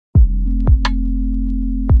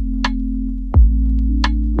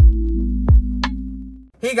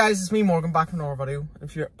Hey guys, it's me Morgan back from another video.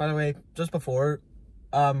 If you, by the way, just before,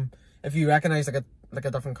 if you recognize like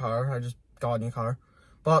a different car, I just got a new car.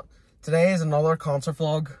 But today is another concert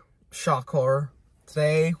vlog, shock horror.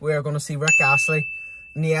 Today we are going to see Rick Astley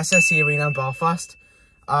in the SSE Arena in Belfast.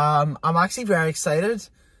 I'm actually very excited.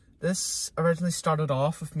 This originally started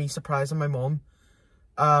off with me surprising my mum,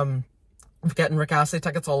 with getting Rick Astley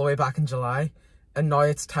tickets all the way back in July, and now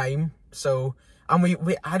it's time. So. And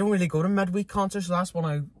I don't really go to midweek concerts. The last one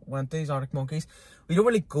I went to is Arctic Monkeys. We don't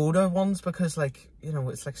really go to ones because, like, you know,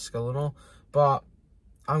 it's like school and all. But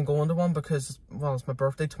I'm going to one because, well, it's my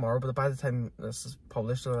birthday tomorrow. But by the time this is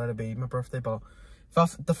published, it'll be my birthday. But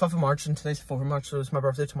the 5th of March, and today's the 4th of March, so it's my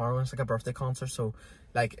birthday tomorrow. And it's like a birthday concert. So,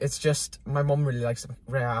 like, it's just, my mum really likes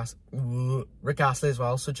Rick Astley as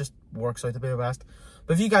well. So it just works out to be the best.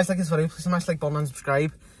 But if you guys like this video, please smash the like button and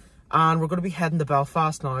subscribe. And we're going to be heading to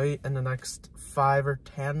Belfast now in the next 5 or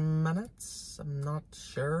 10 minutes. I'm not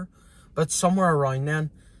sure. But somewhere around then.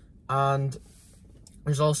 And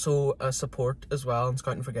there's also a support as well in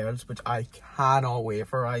Scouting for Girls, which I cannot wait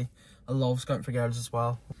for. I love Scouting for Girls as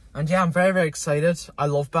well. And yeah, I'm very, very excited. I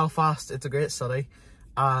love Belfast. It's a great city.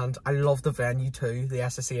 And I love the venue too, the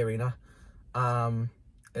SSE Arena.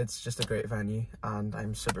 It's just a great venue. And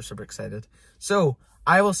I'm super, super excited. So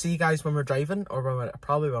I will see you guys when we're driving, or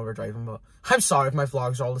probably when we're driving, but I'm sorry if my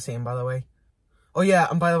vlogs are all the same, by the way. Oh yeah,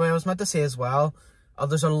 and by the way, I was meant to say as well,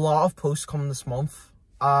 there's a lot of posts coming this month.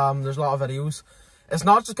 There's a lot of videos. It's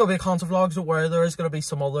not just going to be concert vlogs, but where there is going to be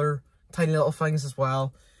some other tiny little things as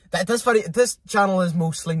well. This channel is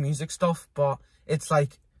mostly music stuff, but it's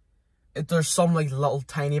like, there's some like little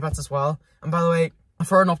tiny bits as well. And by the way,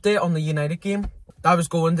 for an update on the United game, that was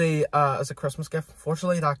going to, as a Christmas gift.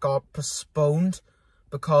 Unfortunately, that got postponed,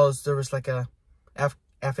 because there was like a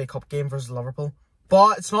FA Cup game versus Liverpool.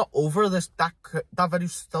 But it's not over. That video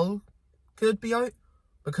still could be out,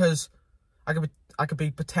 because I could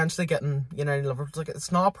be potentially getting United Liverpool tickets.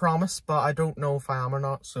 It's not a promise, but I don't know if I am or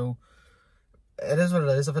not. So it is what it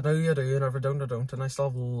is. If I do, I do, and if I don't, I don't. And I still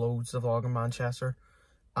have loads of vlog in Manchester,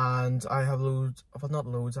 and I have loads. Well, not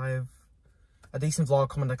loads. I have a decent vlog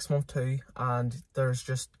coming next month too, and there's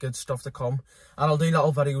just good stuff to come. And I'll do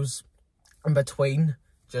little videos in between,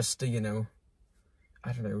 just to, you know,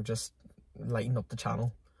 I don't know, just lighten up the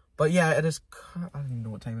channel. But yeah, it is, I don't even know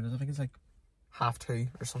what time it is. I think it's like 2:30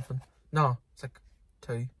 or something. No, it's like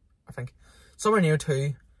 2, I think. Somewhere near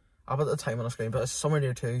 2. I'll put the time on the screen, but it's somewhere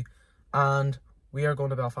near 2. And we are going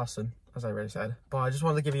to Belfast soon, as I already said. But I just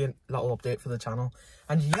wanted to give you a little update for the channel.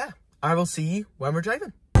 And yeah, I will see you when we're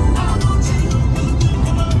driving.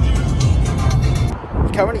 You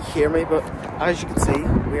can't really hear me, but as you can see,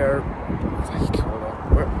 we are,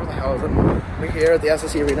 where the hell is it? We're here at the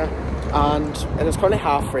SSE Arena, and it is currently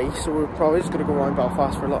 3:30, so we're probably just going to go around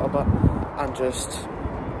Belfast for a little bit and just,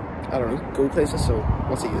 I don't know, go places. So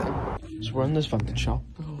we'll see you then. So we're in this vintage shop.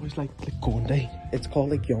 I always like going to. It's called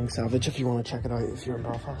like Young Savage, if you want to check it out if you're in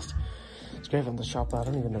Belfast. It's a great vintage shop. I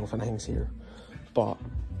don't even know if anything's here, but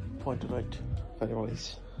pointed out if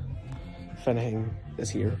anybody's, if anything is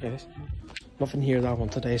here, guys. Nothing here that I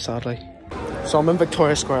want today, sadly. So I'm in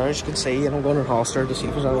Victoria Square, as you can see, and I'm going to Hollister to see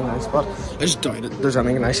if there's anything nice, but I just doubt it there's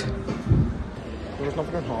anything nice. There's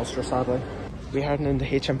nothing in Hollister, sadly. We're heading into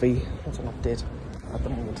HMV. That's an update at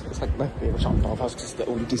the moment. It's like my favourite shop in Belfast, because it's the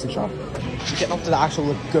only decent shop. Just getting up to the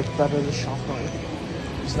actual good bit of the shop now.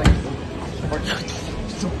 Just like,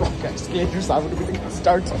 guys, get yourself when everything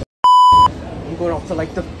starts. I'm going up to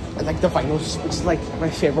like the vinyls, which is like my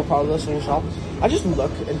favourite part of this whole shop. I just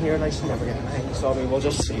look in here and I just never get anything, so I mean, we'll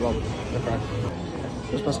just see what the crack.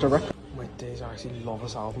 There's Mr. Rick. My days, I actually love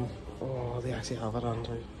this album. Oh, they actually have it on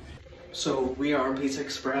too. So we are in Pizza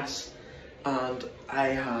Express, and I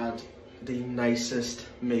had the nicest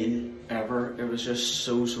meal ever. It was just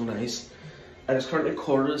so nice. And it's currently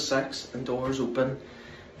 6:15 and doors open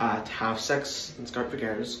at 6:30, and Scouting for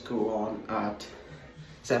Girls go on at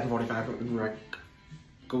 7:45, and Rick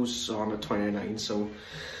goes on at 29. So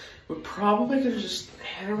we're probably gonna just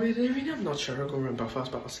head away to the arena. I'm not sure. I'll go around Belfast,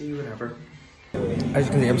 but I'll see you whenever. As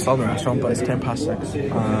you can see, I'm still in the restaurant, but it's 6:10,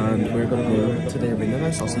 and we're gonna go to the arena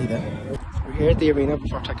now, so I'll see you there. We're here at the arena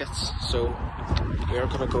for tickets, so we're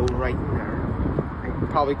gonna go right there. I'll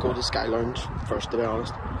probably go to Sky Lounge first, to be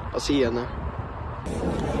honest. I'll see you in there.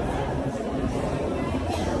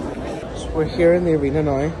 So we're here in the arena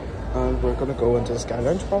now, and we're gonna go into the Sky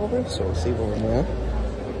Lounge probably, so we'll see where we're at.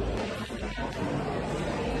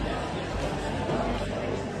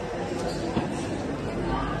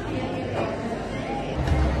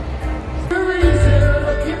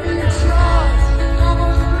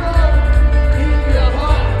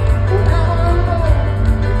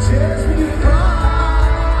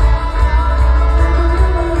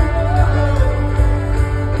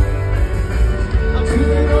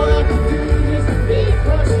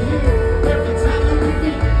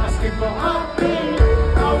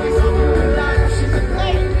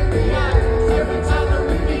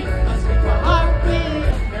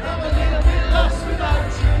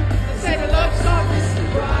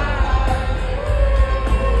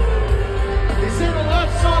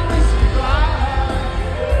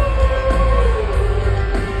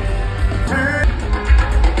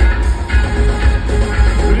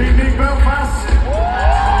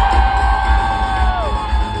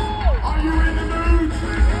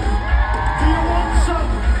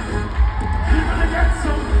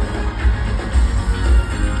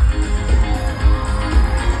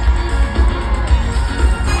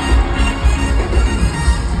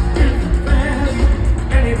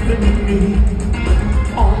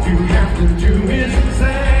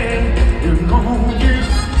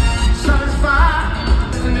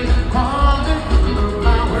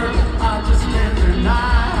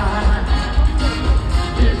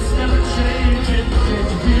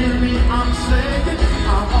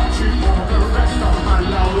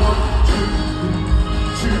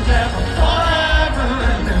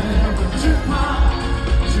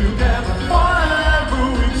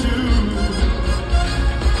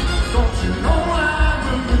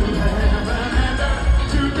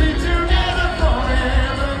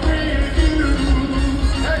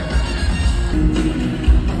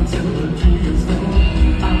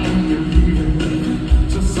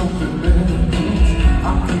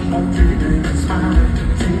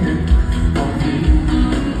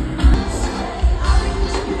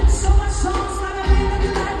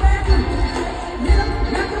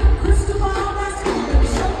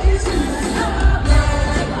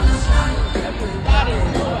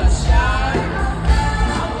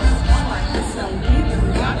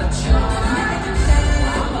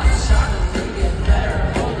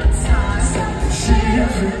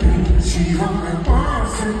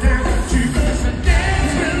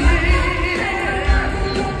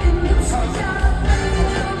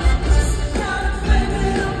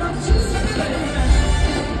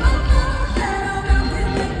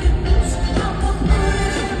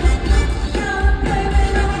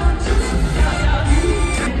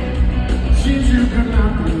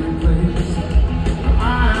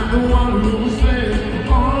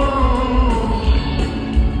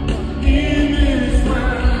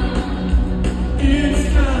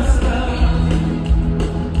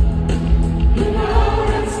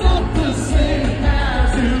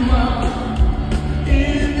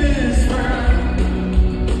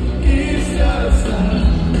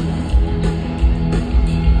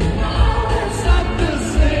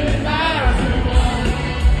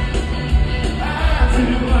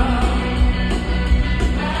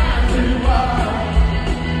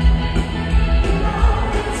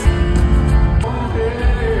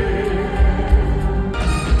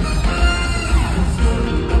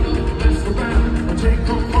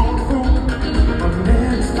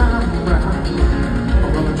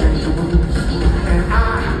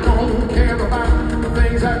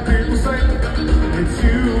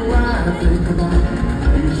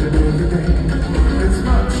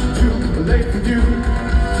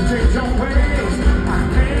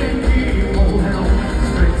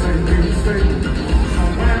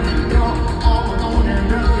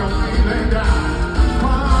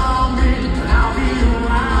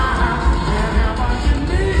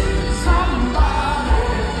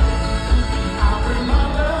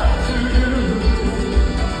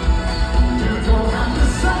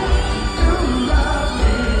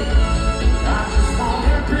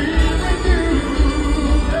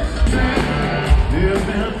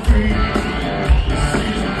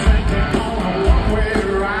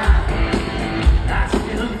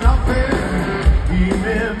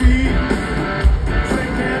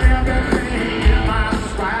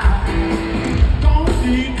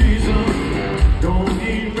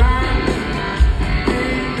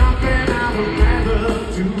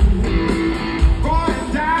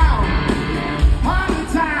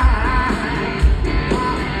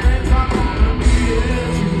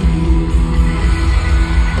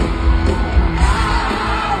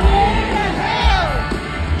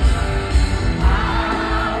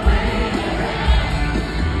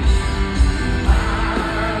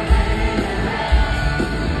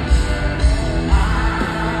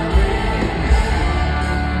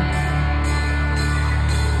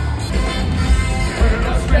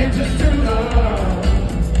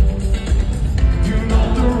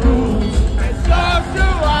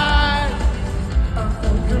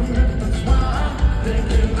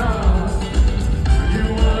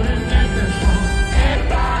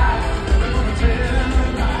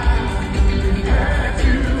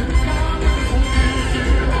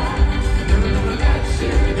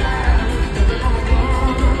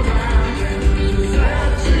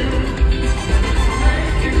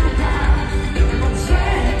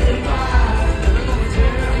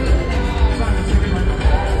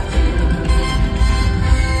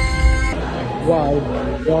 Wow,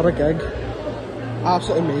 what a gig.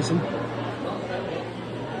 Absolutely amazing.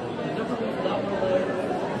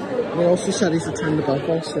 He also said he's returning to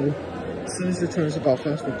Belfast, so as soon as he returns to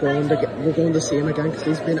Belfast, we're going to see him again because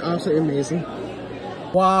he's been absolutely amazing.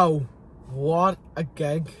 Wow, what a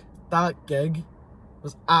gig. That gig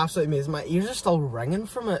was absolutely amazing. My ears are still ringing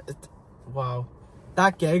from it. Wow,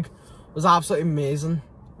 that gig was absolutely amazing.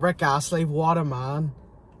 Rick Astley, what a man.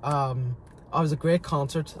 was a great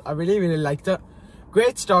concert. I really liked it.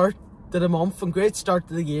 Great start to the month and great start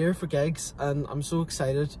to the year for gigs, and I'm so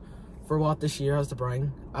excited for what this year has to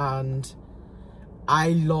bring, and I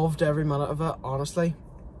loved every minute of it, honestly.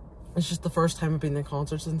 It's just the first time I've been in a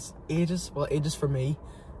concert since ages. Well, ages for me,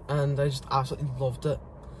 and I just absolutely loved it.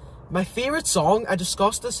 My favourite song, I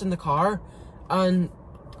discussed this in the car, and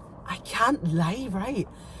I can't lie, right?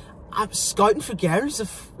 I'm Scouting for Girls,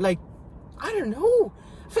 I don't know.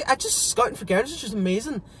 Scouting for Girls is just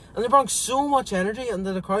amazing. And they brought so much energy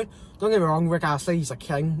into the crowd. Don't get me wrong, Rick Astley, he's a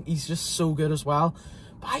king. He's just so good as well.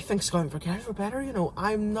 But I think Scouting for Girls were better, you know.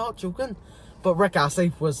 I'm not joking. But Rick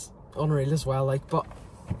Astley was unreal as well, but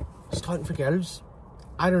Scouting for Girls,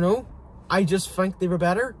 I don't know. I just think they were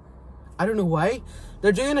better. I don't know why.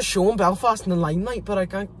 They're doing a show in Belfast in the Limelight, but I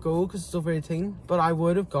can't go because it's over 18. But I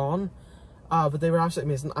would have gone. But they were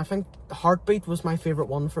absolutely amazing. I think Heartbeat was my favourite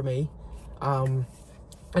one for me.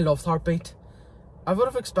 I loved Heartbeat. I would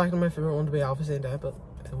have expected my favourite one to be Alpha St. Day, but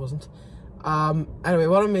it wasn't. Anyway,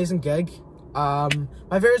 what an amazing gig. My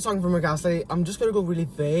favourite song from Rick Astley, I'm just going to go really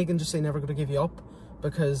vague and just say Never Gonna Give You Up,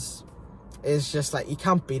 because it's just like, you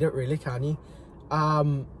can't beat it really, can you?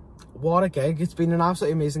 What a gig. It's been an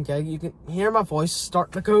absolutely amazing gig. You can hear my voice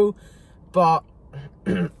start to go, but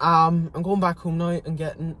I'm going back home now and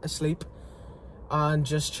getting asleep and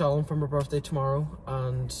just chilling for my birthday tomorrow.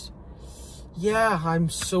 And yeah, I'm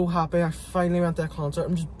so happy I finally went to a concert.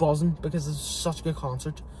 I'm just buzzing because it's such a good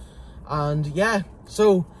concert. And yeah,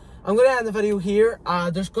 so I'm going to end the video here.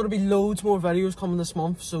 There's going to be loads more videos coming this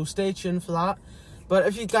month, so stay tuned for that. But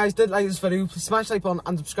if you guys did like this video, please smash the like button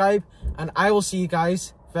and subscribe, and I will see you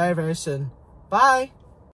guys very soon. Bye!